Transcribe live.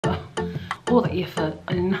all the effort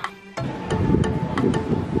and...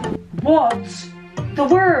 What's the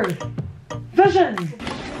word? Vision!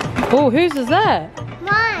 Oh, whose is that?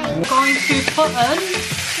 Mine. I'm going to put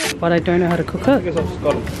in, but I don't know how to cook it. I guess I've just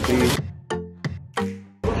got it.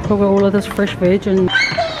 Put all of this fresh veg and...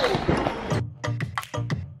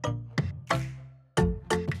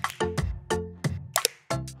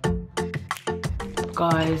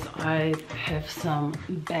 Guys, I have some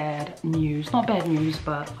bad news. Not bad news,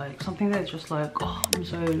 but like something that's just like, oh, I'm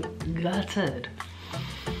so gutted.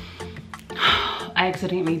 I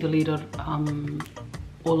accidentally deleted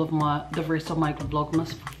all of the rest of my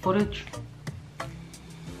Vlogmas footage.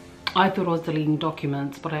 I thought I was deleting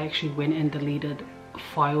documents, but I actually went and deleted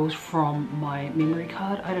files from my memory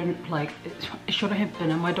card. I don't like it shouldn't have been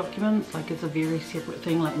in my documents. Like, it's a very separate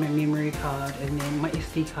thing, like my memory card and then my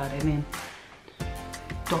SD card and then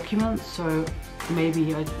documents. So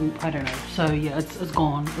maybe I don't know. So yeah, it's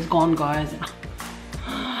gone guys.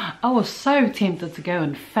 I was so tempted to go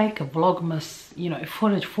and fake a Vlogmas, you know,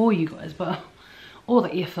 footage for you guys, but all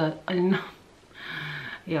the effort and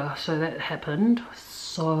yeah, so that happened.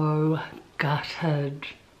 So gutted,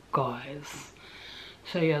 guys.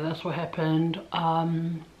 So yeah, that's what happened.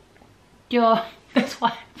 Yeah, that's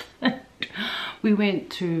what happened. We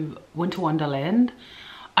went to Winter Wonderland.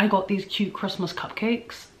 I got these cute Christmas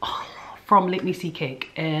cupcakes from Let Me See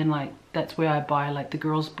Cake, and like that's where I buy like the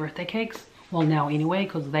girls' birthday cakes. Well, now anyway,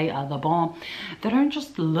 because they are the bomb. They don't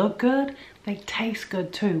just look good, they taste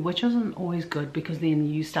good too, which isn't always good because then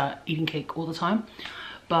you start eating cake all the time.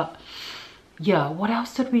 But yeah, what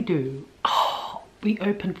else did we do? Oh, we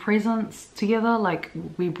opened presents together. Like,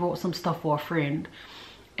 we brought some stuff for a friend,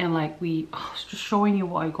 and like I was just showing you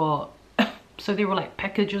what I got. So there were like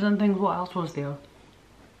packages and things. What else was there?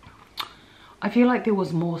 I feel like there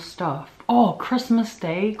was more stuff. Oh, Christmas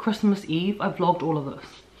Day, Christmas Eve, I vlogged all of this.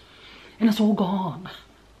 And it's all gone.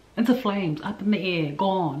 Into flames, up in the air,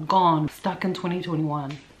 gone, stuck in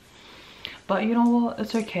 2021. But you know what,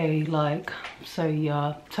 it's okay. Like, so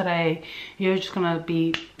yeah, today you're just gonna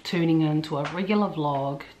be tuning into a regular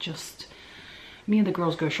vlog. Just me and the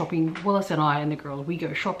girls go shopping. Willis and I and the girls, we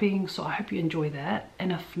go shopping. So I hope you enjoy that.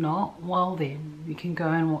 And if not, well then, you can go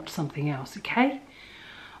and watch something else, okay?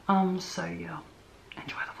 So yeah,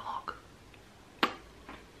 enjoy the vlog.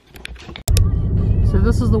 So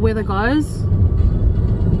this is the weather, guys.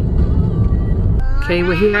 Okay,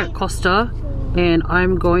 we're here at Costa and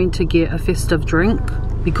I'm going to get a festive drink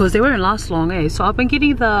because they won't last long, eh? So I've been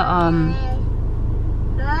getting the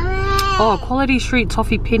Quality Street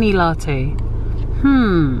Toffee Penny Latte.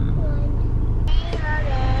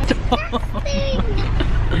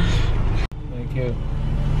 Thank you.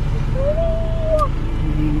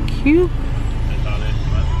 Thank you.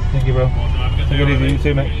 Thank you, bro. Take it easy, you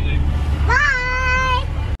too, mate.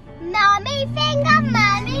 Bye. Mommy finger,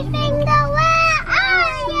 where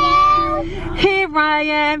are you? Here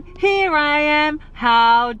I am,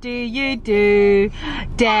 how do you do?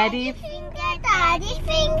 Daddy finger,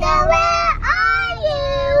 where are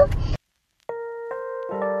you?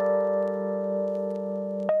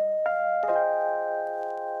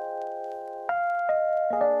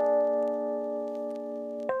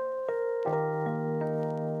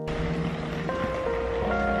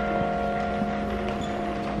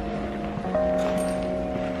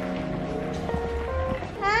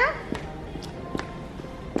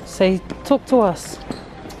 Say, talk to us.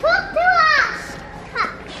 Talk to us.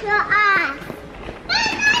 Touch your eyes.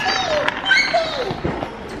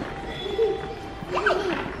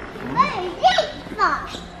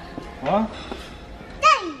 What?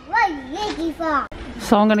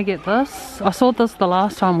 So I'm gonna get this. I saw this the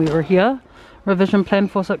last time we were here. Revision Plan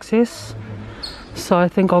for Success. So I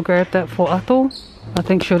think I'll grab that for Ato. I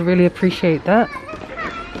think she'll really appreciate that.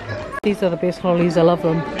 These are the best lollies, I love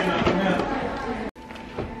them.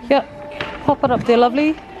 Yep, pop it up there,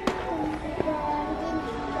 lovely.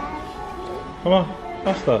 Come on,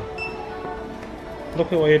 faster.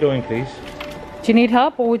 Look at what you're doing, please. Do you need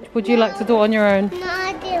help, or would you like to do it on your own? No,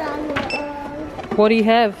 I did on my own. What do you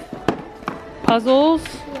have? Puzzles?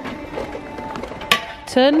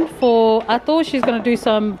 Tin for Ato. She's going to do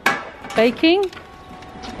some baking.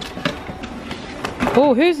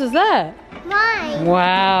 Oh, whose is that? Mine.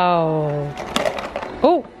 Wow.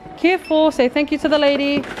 Oh, careful. Say thank you to the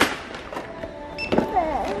lady.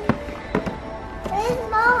 It's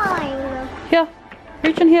mine. Here,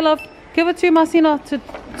 reach in here, love. Give it to Masina to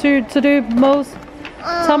do Mo's.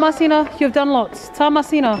 Ta Masina, you've done lots. Ta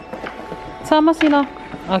Masina. Ta Masina.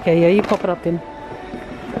 Okay, yeah, you pop it up then.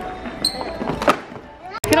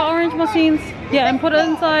 Get our orange machines. Yeah, and put it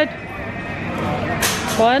inside.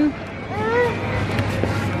 One.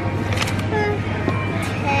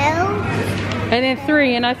 And then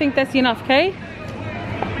 3, and I think that's enough, okay? I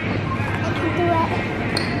can do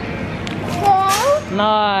it. 2,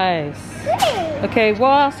 Nice. 3. Okay,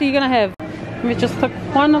 what else are you gonna have? Let me just pick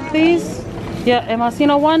one of these. Yeah, and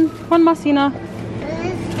Marcina, one Marcina.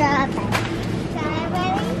 Strawberry.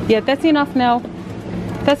 Yeah, that's enough now.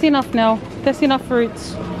 That's enough now. That's enough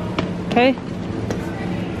fruits. Okay?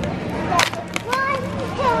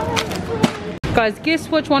 1, 2, 3. Guys, guess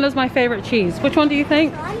which one is my favorite cheese? Which one do you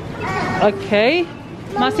think? Okay.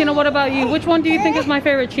 Marcina, what about you? Which one do you think is my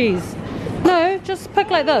favorite cheese? No, just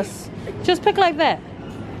pick like this. Just pick like that.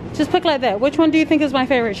 Just pick like that. Which one do you think is my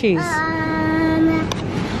favorite cheese? I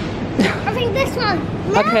think this one.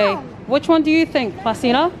 No. Okay. Which one do you think,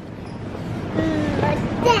 Marcina?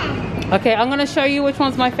 That. Okay, I'm gonna show you which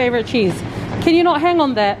one's my favorite cheese. Can you not hang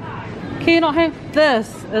on that? Can you not hang?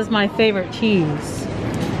 This is my favorite cheese.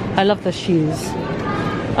 I love this cheese.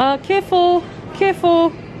 Careful,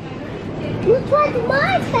 careful. Which one's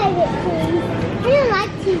my favorite cheese? I don't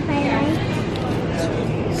like cheese very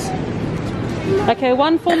much. Okay,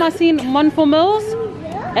 one for Marcina, one for Mills,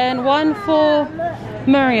 and one for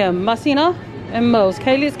Miriam. Marcina and Mills.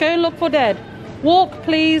 Okay, let's go and look for Dad. Walk,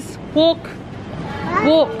 please. Walk.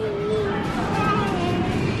 Walk.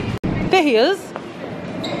 There he is.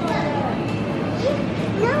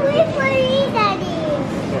 No, wait for me,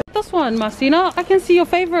 Daddy. This one, Marcina. I can see your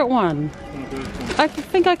favorite one. I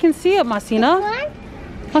think I can see it, Marcina. One.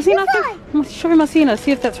 Marcina, This I think, show Marcina,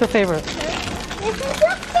 see if that's her favorite. This is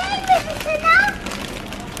your favorite, Anna.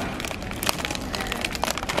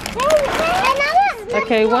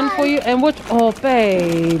 Okay, one for you, and which? Oh,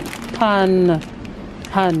 babe, hun,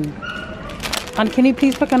 and can you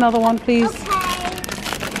please pick another one, please? Okay.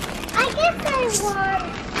 I guess I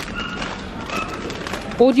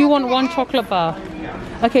want. Or do you want one chocolate bar?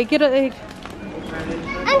 Okay, get it.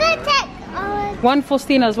 I'm gonna take. One for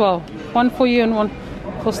Stina as well. One for you and one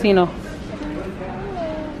for Stina.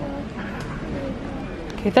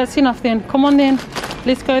 Okay, that's enough then. Come on then.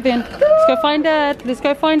 Let's go then. Let's go find Dad. Let's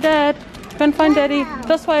go find Dad. Go and find Daddy.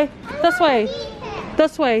 This way. This way.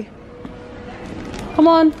 This way. Come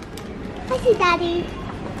on. I see Daddy.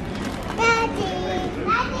 Daddy.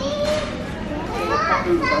 Daddy.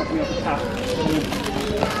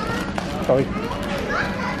 Sorry.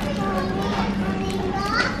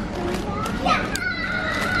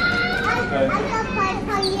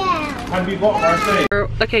 Have you got my seat?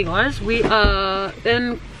 Okay guys, we are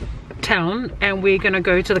in town and we're gonna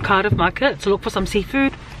go to the Cardiff market to look for some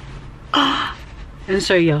seafood. And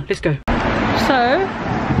so yeah, let's go. So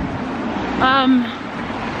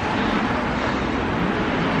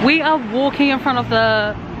we are walking in front of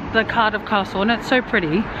the Cardiff castle and it's so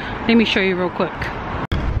pretty. Let me show you real quick.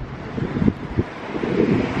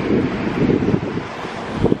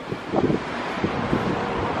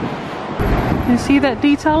 You see that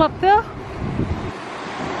detail up there?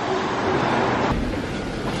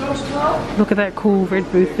 Look at that cool red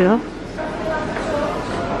booth there.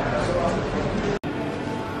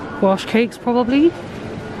 Wash cakes probably.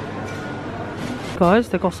 Guys,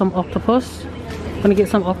 they got some octopus. I'm gonna get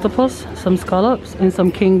some octopus, some scallops and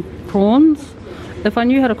some king prawns. If I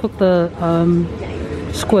knew how to cook the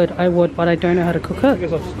squid I would, but I don't know how to cook I it.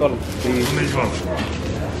 guess I've got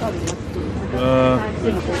I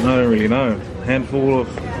don't really know. Handful of,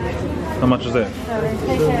 how much is that?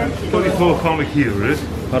 44 pound a kilo, right?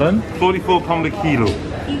 Pardon? 44 pound a kilo.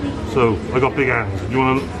 So I got big hands. You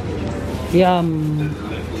wanna? Yum.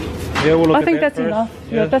 Yeah, we'll look I at think that that's first. enough.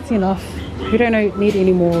 Yeah, that's enough. We don't need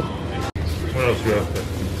any more. What else you have there?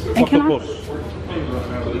 And can Octopus.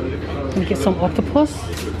 Let me get some octopus.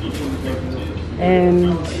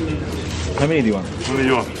 And How many do you want? What do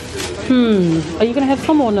you want? are you gonna have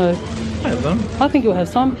some or no? I have them. I think you'll have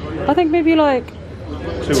some. I think maybe like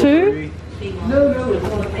Two. Two? Or three.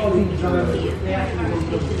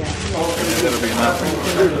 That'll be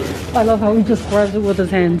enough. I love how he just grabs it with his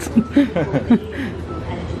hands.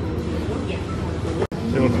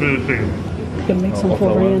 You want three things? We can make some Offer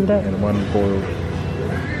one coriander. and one boiled.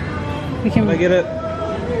 We Can I can. get it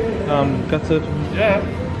gutted? Yeah.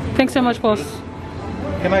 Thanks so much, boss.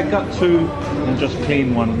 Can I gut two and just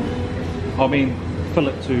clean one? I mean,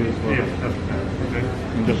 fillet two as well. Yeah. Okay.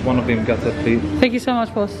 And just one of them gutted, please. Thank you so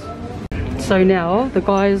much, boss. So now the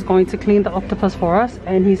guy is going to clean the octopus for us,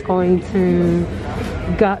 and he's going to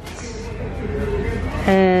gut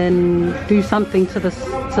and do something to the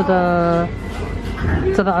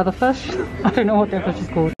other fish. I don't know what that fish is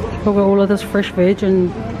called. We've got all of this fresh veg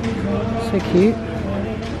and so cute.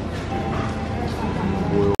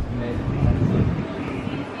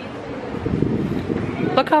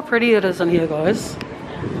 Look how pretty it is in here, guys.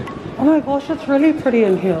 Oh my gosh, it's really pretty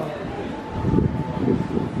in here.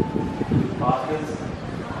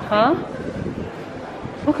 huh?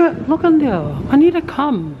 Look in there. I need to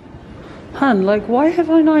come. Hun, like, why have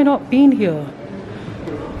I not been here?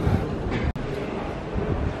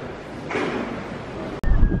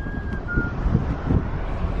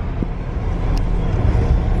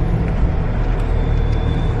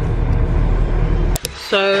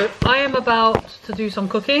 So I am about to do some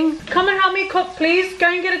cooking. Come and help me cook, please. Go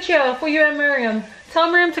and get a chair for you and Miriam.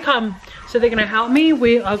 Tell Miriam to come. So they're gonna help me.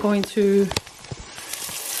 We are going to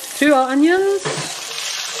do our onions.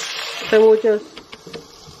 So we'll just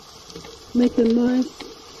make them nice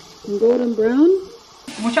and golden brown.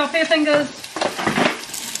 Watch out for your fingers.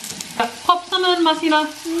 Pop some in, Masina.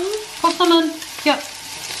 Pop some in. Yep.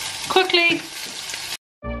 Quickly.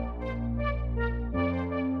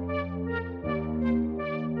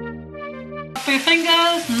 For your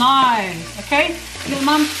fingers, nice. Okay, let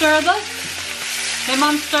Mum stir this. Let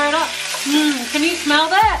Mum stir it up. Can you smell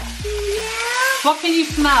that? Yeah. What can you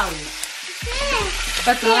smell?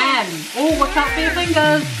 That's lamb. Oh, watch out for your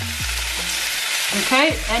fingers.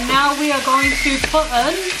 Okay, and now we are going to put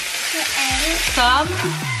in some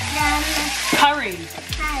curry.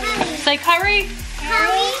 Say curry.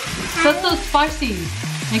 Curry. This is spicy.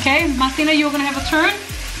 Okay, Martina, you're gonna have a turn.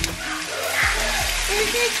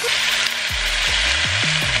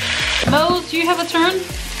 Mills, you have a turn.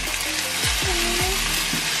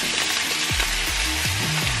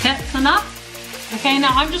 That's enough. Okay, now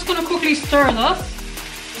I'm just gonna quickly stir this.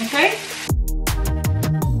 Okay.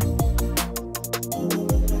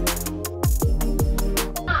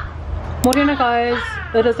 Morning guys,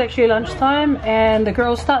 it is actually lunchtime and the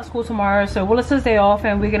girls start school tomorrow, so Willis is day off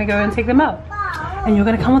and we're gonna go and take them out. And you're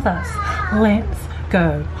gonna come with us. Let's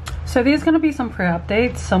go. So there's gonna be some prayer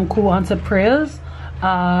updates, some cool answered prayers.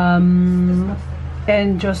 And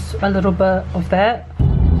just a little bit of that.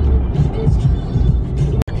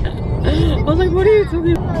 I was like, what are you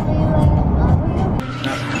talking about?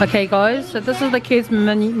 Okay guys, so this is the kids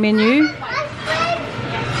menu. What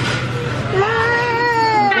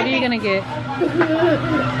are you gonna get?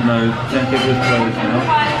 No, don't get with clothes now.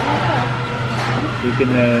 You can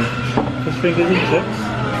have fish fingers and chips,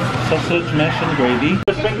 sausage, mash and gravy.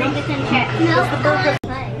 Fish fingers?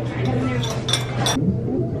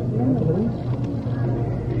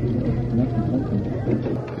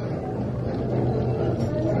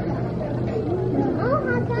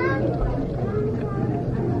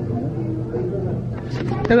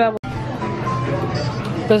 No.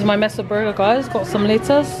 There's my mess of burger guys, got some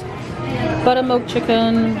lettuce, buttermilk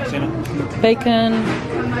chicken, bacon,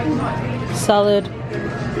 salad,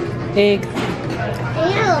 egg,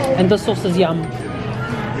 and this sauce is yum.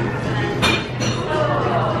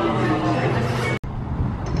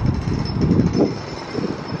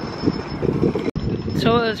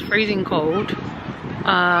 So it is freezing cold,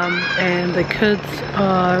 and the kids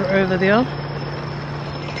are over there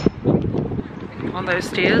on those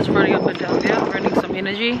stairs, running up and down there, running some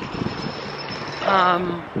energy. I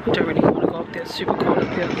don't really want to go up there, it's super cold up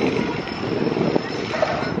here.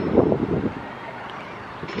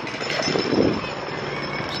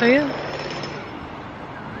 So yeah,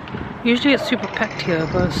 usually it's super packed here,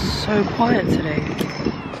 but it's so quiet today.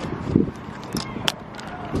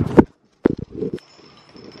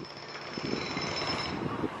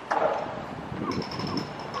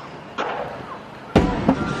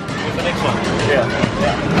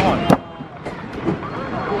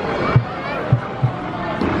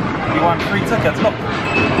 Free tickets, look.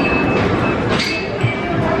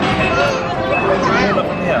 Hold it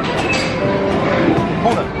from here.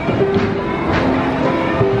 Hold it.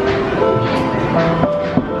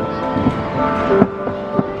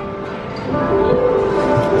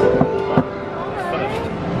 Finished.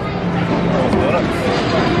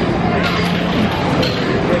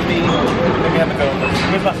 Let me have a go.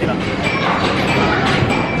 Where's Martina?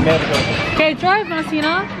 Okay, drive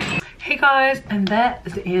Martina. Hey guys, and that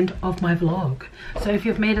is the end of my vlog. So if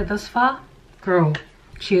you've made it this far, girl,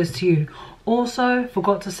 cheers to you. Also,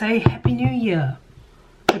 forgot to say Happy New Year.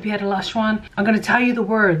 Hope you had a lush one. I'm going to tell you the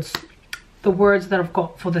words that I've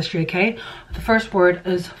got for this year, okay? The first word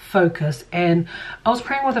is focus. And I was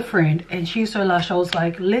praying with a friend and she's so lush. I was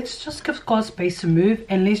like, let's just give God space to move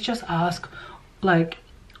and let's just ask like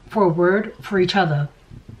for a word for each other.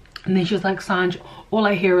 And then she's like, Sanj, all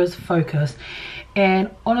I hear is focus. And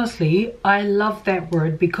honestly, I love that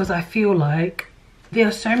word because I feel like there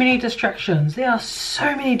are so many distractions. There are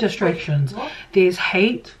so many distractions. Wait, there's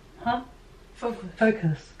hate. Huh? Focus.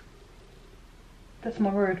 Focus. That's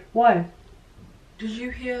my word. Why? Did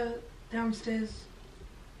you hear downstairs?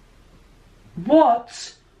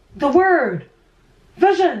 What? The word.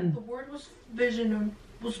 Vision. The word was vision.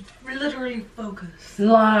 was literally focus.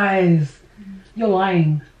 Lies. You're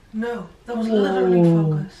lying. No, that was literally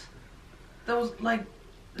focus. That was like,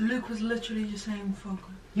 Luke was literally just saying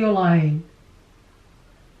focus. You're lying.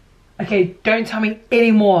 Okay, don't tell me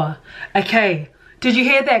anymore. Okay, did you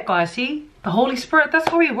hear that, guys? See, the Holy Spirit, that's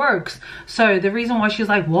how he works. So the reason why she's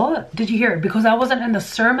like, what? Did you hear it? Because I wasn't in the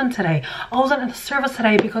sermon today. I wasn't in the service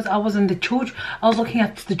today because I was in the children. I was looking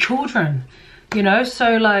at the children, you know?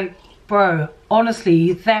 So like, bro,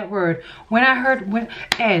 honestly, that word, when I heard,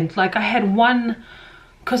 and like I had one,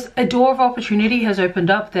 because a door of opportunity has opened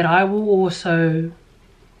up that I will also,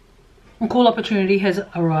 a cool opportunity has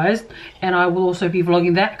arisen, and I will also be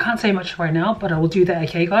vlogging that. Can't say much right now, but I will do that,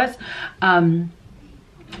 okay guys?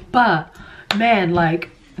 But man, like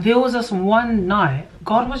there was this one night,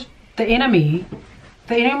 God was, the enemy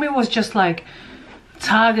was just like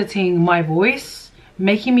targeting my voice,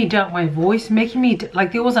 making me doubt my voice, making me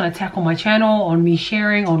like, there was an attack on my channel, on me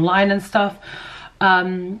sharing online and stuff,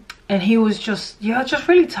 and he was just, yeah, just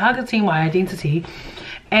really targeting my identity.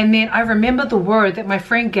 And then I remember the word that my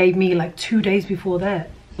friend gave me like 2 days before that.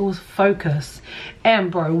 It was focus. And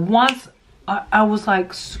bro, once I was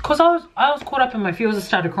like, because I was caught up in my feels and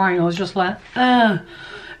started crying. I was just like,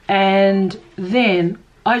 and then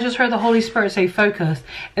I just heard the Holy Spirit say focus.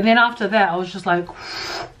 And then after that, I was just like,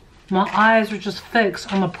 my eyes were just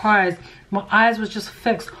fixed on the prize. My eyes was just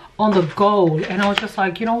fixed on the goal. And I was just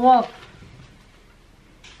like, you know what?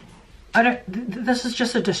 This is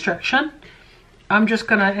just a distraction. I'm just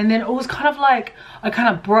gonna, and then it was kind of like, I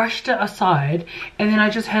kind of brushed it aside, and then I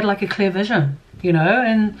just had like a clear vision, you know?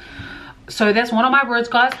 And so that's one of my words,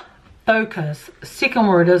 guys, focus. Second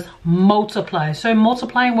word is multiply. So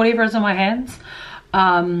multiplying whatever is in my hands.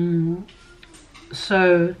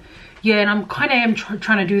 So yeah, and I'm kind of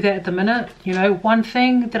trying to do that at the minute, you know? One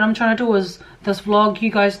thing that I'm trying to do is this vlog.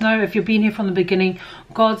 You guys know, if you've been here from the beginning,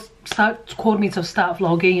 God called me to start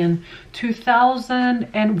vlogging in 2000,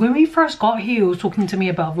 and when we first got here, he was talking to me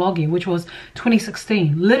about vlogging, which was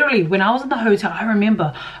 2016. Literally, when I was in the hotel, I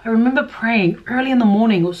remember praying early in the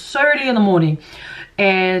morning. It was so early in the morning,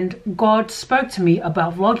 and God spoke to me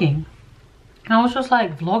about vlogging, and I was just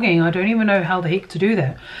like, vlogging? I don't even know how the heck to do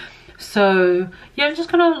that. So yeah, I'm just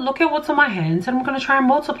gonna look at what's in my hands, and I'm gonna try and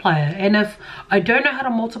multiply it. And if I don't know how to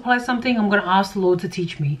multiply something, I'm gonna ask the Lord to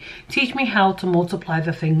teach me how to multiply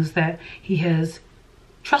the things that he has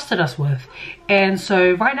trusted us with. And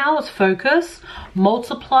so right now it's focus,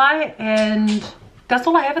 multiply, and that's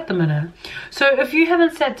all I have at the minute. So if you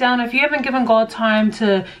haven't sat down, if you haven't given God time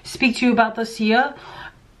to speak to you about this year,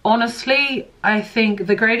 honestly, I think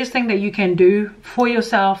the greatest thing that you can do for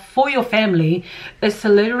yourself, for your family, is to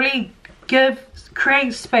literally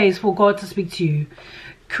create space for God to speak to you.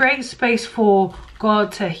 Create space for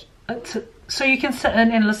God to so you can sit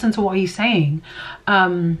in and listen to what he's saying.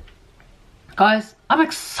 Guys, I'm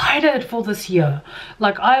excited for this year.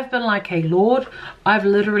 Like, I've been like, hey Lord, I've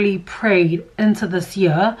literally prayed into this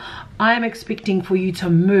year. I'm expecting for you to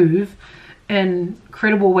move in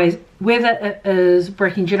incredible ways, whether it is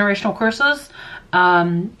breaking generational curses,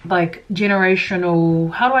 like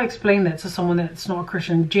generational, how do I explain that to someone that's not a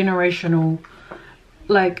Christian? Generational,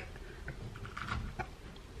 like,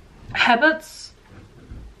 habits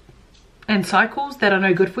and cycles that are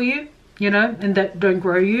no good for you, you know, and that don't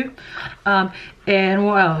grow you. And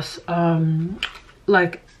what else?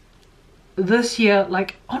 Like, this year,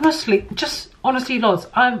 like, honestly, Lord,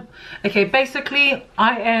 basically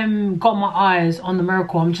I got my eyes on the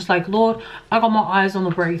miracle. I'm just like, Lord, I got my eyes on the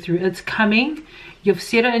breakthrough. It's coming. You've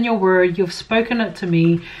said it in your word. You've spoken it to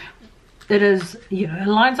me. It is, you know, it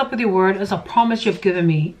lines up with your word. It's a promise you've given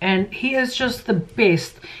me, and he is just the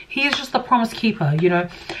best. He is just the promise keeper, you know.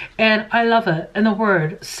 And I love it. In the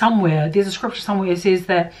word, somewhere, there's a scripture somewhere, it says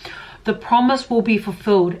that the promise will be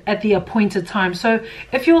fulfilled at the appointed time. So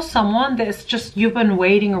if you're someone that's just, you've been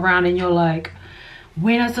waiting around and you're like,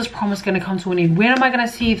 when is this promise going to come to an end? When am I going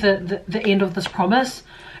to see the end of this promise?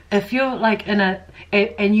 If you're like in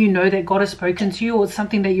and you know that God has spoken to you, or it's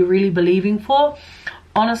something that you're really believing for,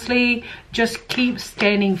 honestly, just keep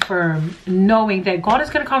standing firm, knowing that God is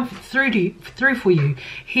going to come through for you.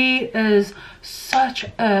 He is such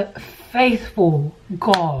a faithful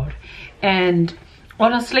God, and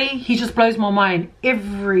honestly, he just blows my mind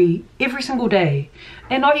every single day.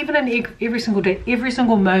 And not even in every single day, every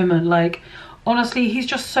single moment. Like, honestly, he's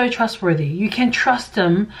just so trustworthy. You can trust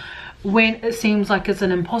him when it seems like it's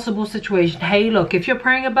an impossible situation. Hey, look, if you're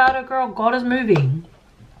praying about it, girl, God is moving.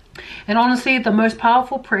 And honestly, the most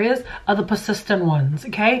powerful prayers are the persistent ones,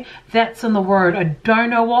 okay? That's in the word. I don't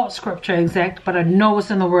know what scripture exact, but I know it's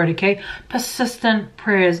in the word, okay? Persistent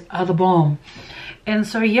prayers are the bomb. And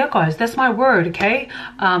so yeah guys, that's my word, okay?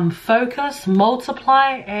 Focus,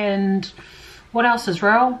 multiply, and what else,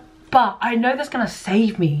 Israel? But I know that's gonna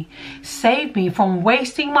save me from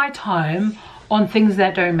wasting my time on things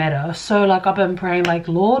that don't matter. So like I've been praying, like,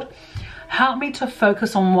 Lord, help me to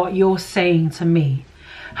focus on what you're saying to me.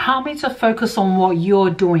 Help me to focus on what you're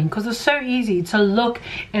doing, because it's so easy to look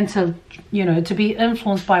into, you know, to be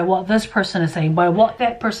influenced by what this person is saying, by what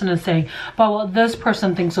that person is saying, by what this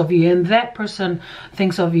person thinks of you and that person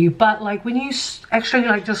thinks of you. But like when you actually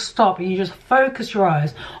like just stop and you just focus your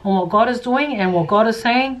eyes on what God is doing and what God is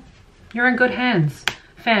saying, you're in good hands,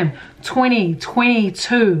 fam.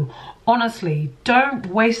 2022, honestly, don't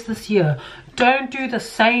waste this year. Don't do the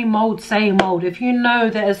same old. If you know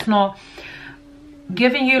that it's not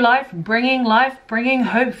giving you life, bringing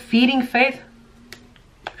hope, feeding faith,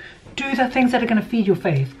 do the things that are going to feed your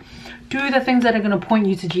faith. Do the things that are going to point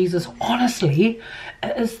you to Jesus. Honestly,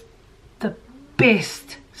 it is the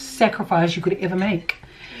best sacrifice you could ever make.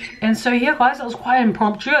 And so yeah guys, it was quite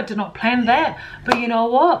impromptu. I did not plan that, but you know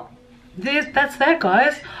what, that's that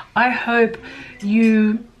guys. I hope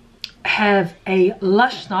you have a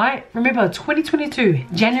lush night. Remember, 2022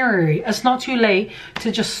 January, it's not too late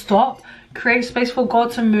to just stop, create space for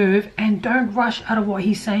God to move, and don't rush out of what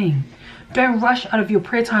he's saying. Don't rush out of your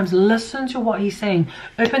prayer times. Listen to what he's saying.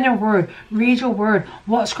 Open your word, read your word.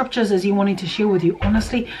 What scriptures is he wanting to share with you,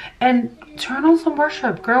 honestly? And turn on some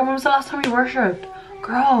worship. Girl, when was the last time you worshipped?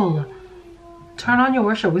 Girl, turn on your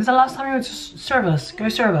worship. When's the last time you went to service? Go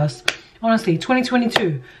service. Honestly,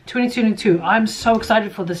 2022, I'm so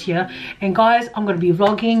excited for this year. And guys, I'm going to be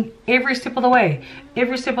vlogging every step of the way.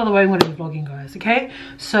 Every step of the way I'm going to be vlogging, guys, okay?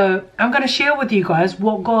 So I'm going to share with you guys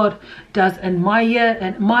what God does in my year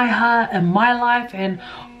and my heart and my life. And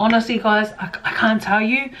honestly, guys, I can't tell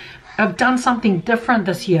you. I've done something different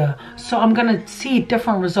this year. So I'm going to see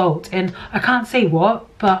different results. And I can't say what,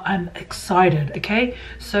 but I'm excited, okay?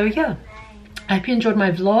 So yeah, I hope you enjoyed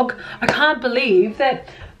my vlog. I can't believe that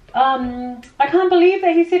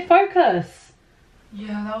he said focus.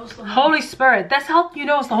 Yeah, that was the Holy Spirit. That's how you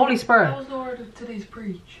know it's the Holy Spirit. That was the word of today's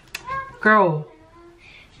preach. Girl,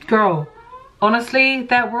 honestly,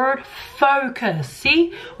 that word, focus.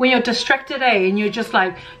 See, when you're distracted, and you're just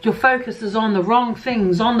like, your focus is on the wrong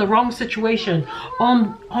things, on the wrong situation,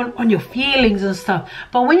 on your feelings and stuff.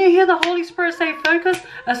 But when you hear the Holy Spirit say focus,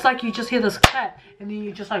 it's like you just hear this clap, and then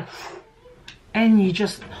you just like, and you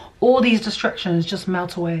just, all these distractions just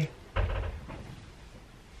melt away.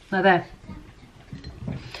 Like that.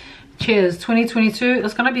 Cheers. 2022,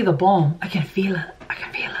 it's gonna be the bomb. I can feel it.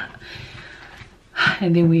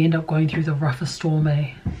 And then we end up going through the roughest storm,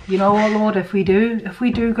 eh? You know what, Lord, if we do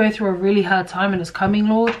go through a really hard time and it's coming,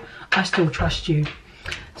 Lord, I still trust you.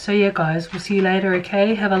 So yeah guys, we'll see you later,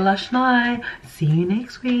 okay? Have a lush night. See you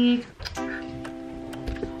next week.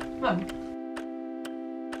 Mum.